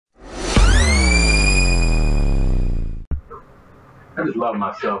I just love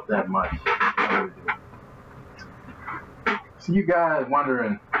myself that much. I really do. So you guys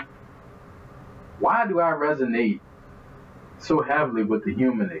wondering, why do I resonate so heavily with the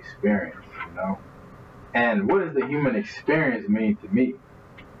human experience, you know? And what does the human experience mean to me?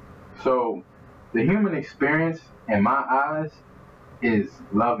 So the human experience in my eyes is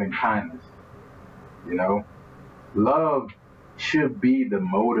love and kindness, you know? Love should be the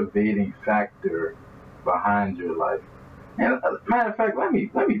motivating factor behind your life. And matter of fact, let me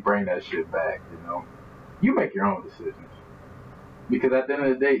bring that shit back, you know? You make your own decisions. Because at the end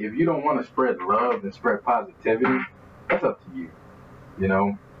of the day, if you don't want to spread love and spread positivity, that's up to you, you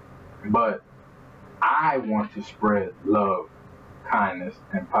know? But I want to spread love, kindness,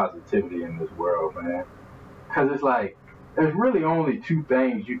 and positivity in this world, man. Because it's like, there's really only two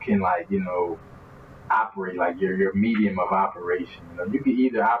things you can, like, you know, operate, like your medium of operation. You know, you can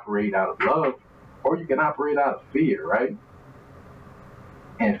either operate out of love or you can operate out of fear, right?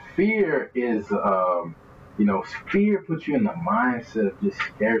 And fear is, you know, fear puts you in the mindset of just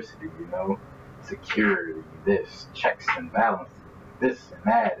scarcity, you know, security, this, checks and balances, this and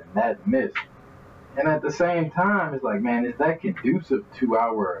that and this. And at the same time, it's like, man, is that conducive to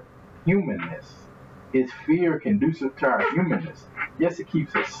our humanness? Is fear conducive to our humanness? Yes, it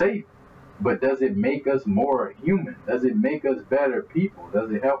keeps us safe, but does it make us more human? Does it make us better people?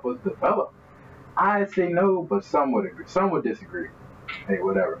 Does it help us develop? I'd say no, but some would agree. Some would disagree. Hey,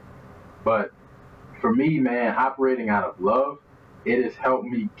 whatever. But for me, man, operating out of love, it has helped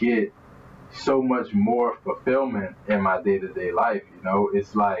me get so much more fulfillment in my day-to-day life. You know,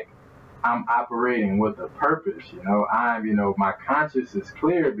 it's like I'm operating with a purpose. You know, you know, my conscience is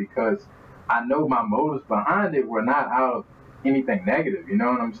clear because I know my motives behind it were not out of anything negative. You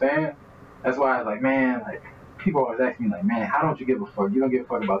know what I'm saying? That's why I was like, man, like, people always ask me, like, man, how don't you give a fuck? You don't give a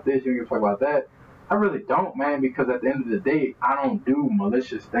fuck about this, you don't give a fuck about that. I really don't, man, because at the end of the day, I don't do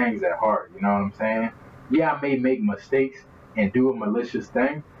malicious things at heart. You know what I'm saying? Yeah, I may make mistakes and do a malicious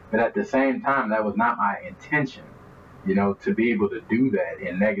thing, but at the same time, that was not my intention, you know, to be able to do that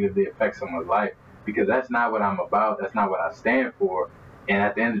and negatively affect someone's life, because that's not what I'm about. That's not what I stand for. And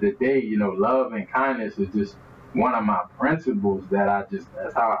at the end of the day, you know, love and kindness is just one of my principles that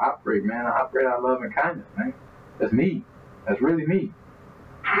that's how I operate, man. I operate out of love and kindness, man. That's me. That's really me.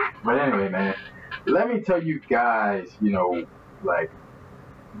 But anyway, man, let me tell you guys, you know, like,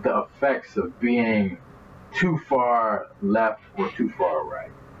 the effects of being too far left or too far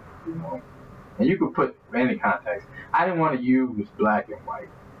right, you know. And you could put any context. I didn't want to use black and white.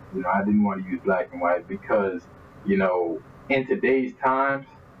 You know, I didn't want to use black and white because, you know, in today's times,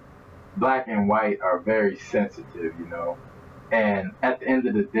 black and white are very sensitive, you know. And at the end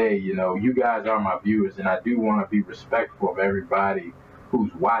of the day, you know, you guys are my viewers, and I do want to be respectful of everybody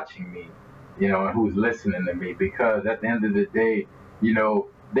who's watching me, you know, and who's listening to me, because at the end of the day, you know,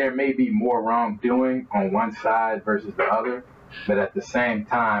 there may be more wrongdoing on one side versus the other, but at the same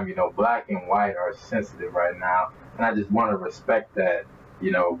time, you know, black and white are sensitive right now, and I just want to respect that,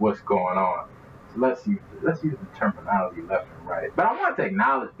 you know, what's going on. So let's use the terminology left and right. But I want to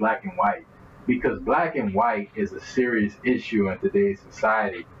acknowledge black and white, because black and white is a serious issue in today's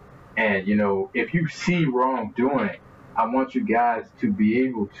society. And, you know, if you see wrongdoing, I want you guys to be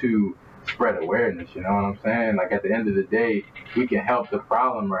able to spread awareness, you know what I'm saying? Like, at the end of the day, we can help the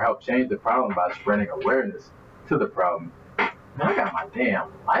problem or help change the problem by spreading awareness to the problem. Man, I got my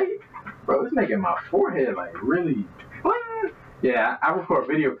damn light, bro. It's making my forehead, like, really bling. Yeah, I record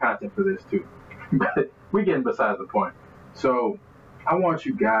video content for this too, but we're getting besides the point. So I want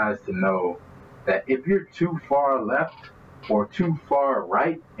you guys to know that if you're too far left or too far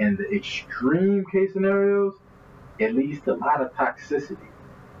right in the extreme case scenarios, it leads to a lot of toxicity.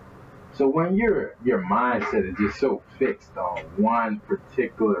 So when your mindset is just so fixed on one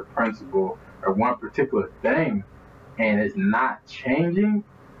particular principle or one particular thing, and it's not changing,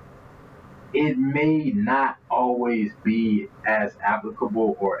 it may not always be as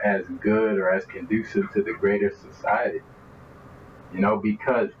applicable or as good or as conducive to the greater society. You know,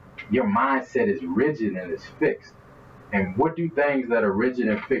 because your mindset is rigid and it's fixed. And what do things that are rigid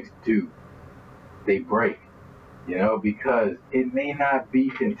and fixed do? They break. You know, because it may not be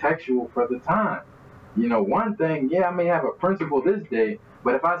contextual for the time. You know, one thing, yeah, I may have a principle this day,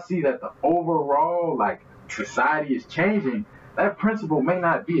 but if I see that the overall, like, society is changing, that principle may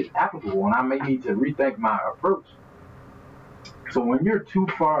not be as applicable, and I may need to rethink my approach. So when you're too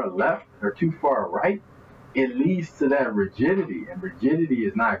far left or too far right, it leads to that rigidity, and rigidity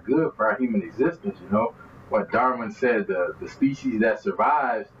is not good for our human existence. You know, what Darwin said, the species that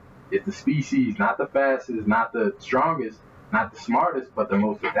survives is the species, not the fastest, not the strongest, not the smartest, but the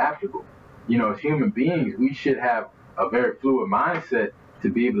most adaptable. You know, as human beings, we should have a very fluid mindset to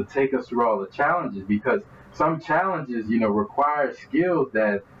be able to take us through all the challenges, because some challenges, require skills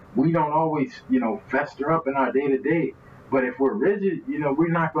that we don't always, fester up in our day to day. But if we're rigid, we're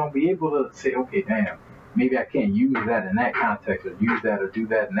not going to be able to say, okay, damn, maybe I can't use that in that context, or use that or do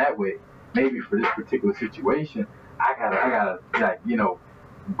that in that way. Maybe for this particular situation, I gotta, like,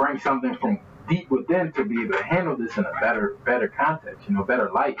 bring something from deep within to be able to handle this in a better context, better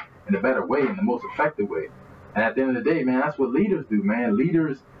light, in a better way, in the most effective way. And at the end of the day, man, that's what leaders do, man.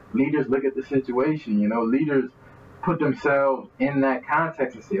 Leaders look at the situation, leaders put themselves in that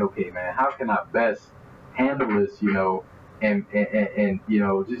context and say, okay, man, how can I best handle this, and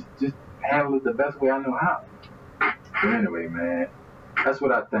just handle it the best way I know how. But anyway, man, that's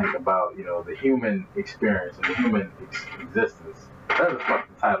what I think about, the human experience and the human existence. That's the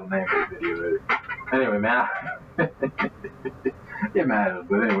fucking title name of the video is. Anyway, man, it matters.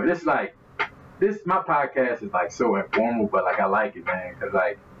 But anyway, my podcast is like so informal, but like I like it, man, because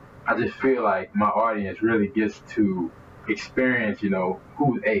like I just feel like my audience really gets to experience,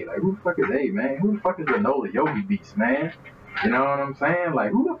 who's A. Like, who the fuck is A, man? Who the fuck is the Nola Yogi Beast, man? You know what I'm saying?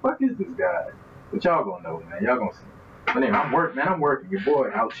 Like, who the fuck is this guy? But y'all gonna know, man. Y'all gonna see. But anyway, I'm working. Your boy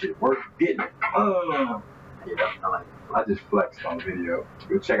out shit, working, getting it. I just flexed on the video.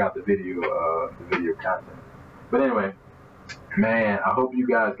 Go check out the video content. But anyway, man, I hope you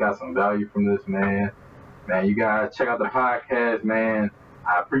guys got some value from this, man. Man, you guys check out the podcast, man.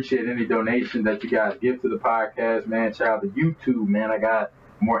 I appreciate any donation that you guys give to the podcast, man. Check out the YouTube, man. I got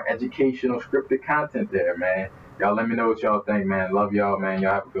more educational scripted content there, man. Y'all let me know what y'all think, man. Love y'all, man.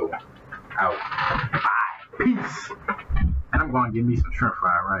 Y'all have a good one. Out. Bye. Peace. And I'm going to give me some shrimp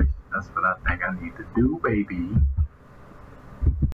fried rice. That's what I think I need to do, baby.